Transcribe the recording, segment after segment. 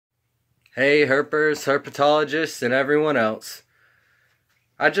Hey herpers, herpetologists, and everyone else.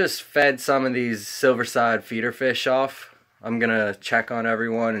 I just fed some of these silverside feeder fish off. I'm gonna check on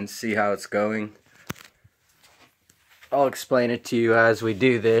everyone and see how it's going. I'll explain it to you as we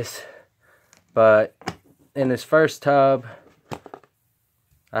do this. But in this first tub,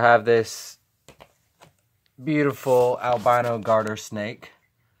 I have this beautiful albino garter snake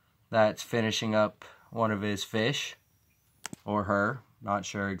that's finishing up one of his fish, or her. Not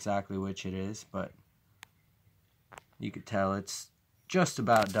sure exactly which it is, but you could tell it's just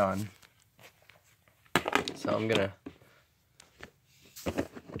about done. So I'm gonna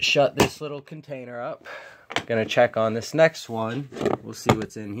shut this little container up. I'm gonna check on this next one. We'll see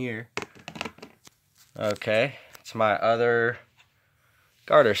what's in here. Okay, it's my other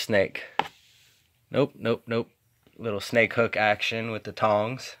garter snake. Nope. Little snake hook action with the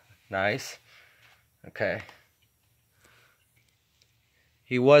tongs. Nice. Okay.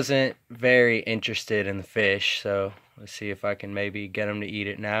 He wasn't very interested in the fish, so let's see if I can maybe get him to eat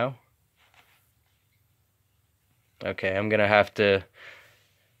it now. Okay, I'm gonna have to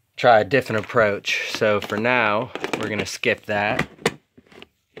try a different approach. So for now, we're gonna skip that.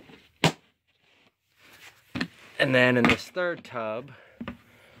 And then in this third tub,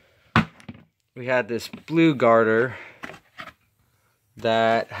 we had this blue garter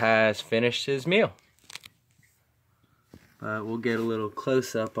that has finished his meal. We'll get a little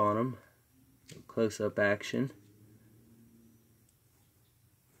close-up on him. Close-up action.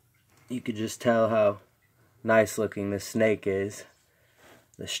 You could just tell how nice looking this snake is.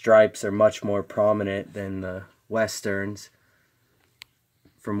 The stripes are much more prominent than the westerns,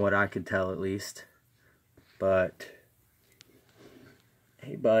 from what I could tell at least. But,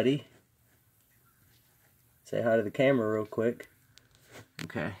 hey buddy. Say hi to the camera real quick.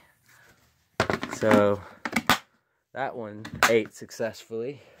 Okay. So, that one ate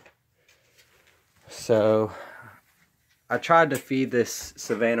successfully. So I tried to feed this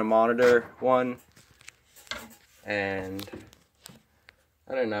Savannah monitor one, and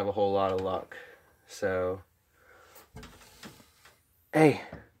I didn't have a whole lot of luck. So, hey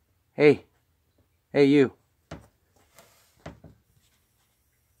you.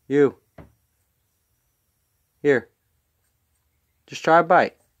 Here. Just try a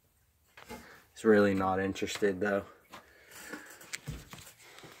bite. He's really not interested though.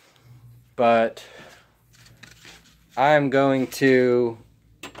 But I'm going to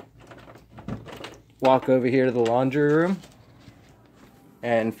walk over here to the laundry room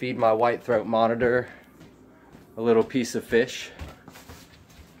and feed my white throat monitor a little piece of fish.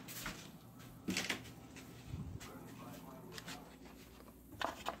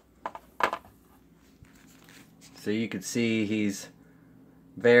 So you can see he's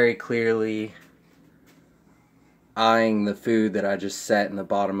very clearly eyeing the food that I just set in the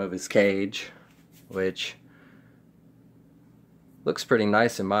bottom of his cage, which looks pretty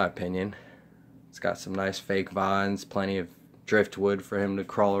nice in my opinion. It's got some nice fake vines, plenty of driftwood for him to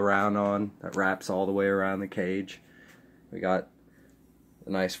crawl around on that wraps all the way around the cage. We got a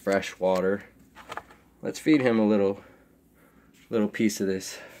nice fresh water. Let's feed him a little piece of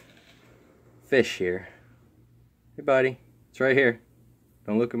this fish here. Hey buddy, it's right here.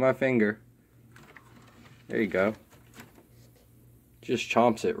 Don't look at my finger. There you go. Just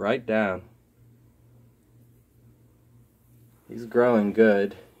chomps it right down. He's growing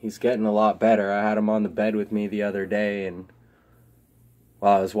good. He's getting a lot better. I had him on the bed with me the other day, and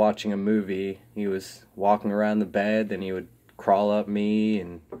while I was watching a movie, he was walking around the bed, then he would crawl up me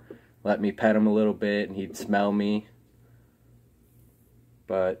and let me pet him a little bit, and he'd smell me.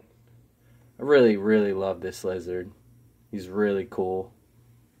 But I really love this lizard. He's really cool.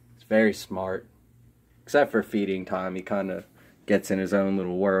 He's very smart. Except for feeding time, he kind of gets in his own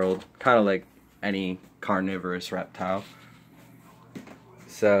little world, kind of like any carnivorous reptile.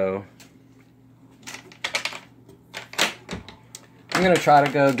 So I'm gonna try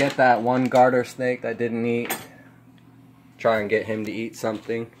to go get that one garter snake that didn't eat, try and get him to eat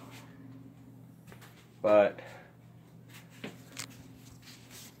something. But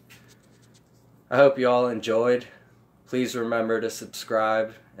I hope you all enjoyed. Please remember to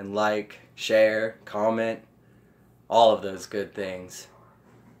subscribe and like, share, comment, all of those good things.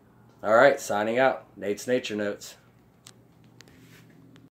 Alright, signing out. Nate's Nature Notes.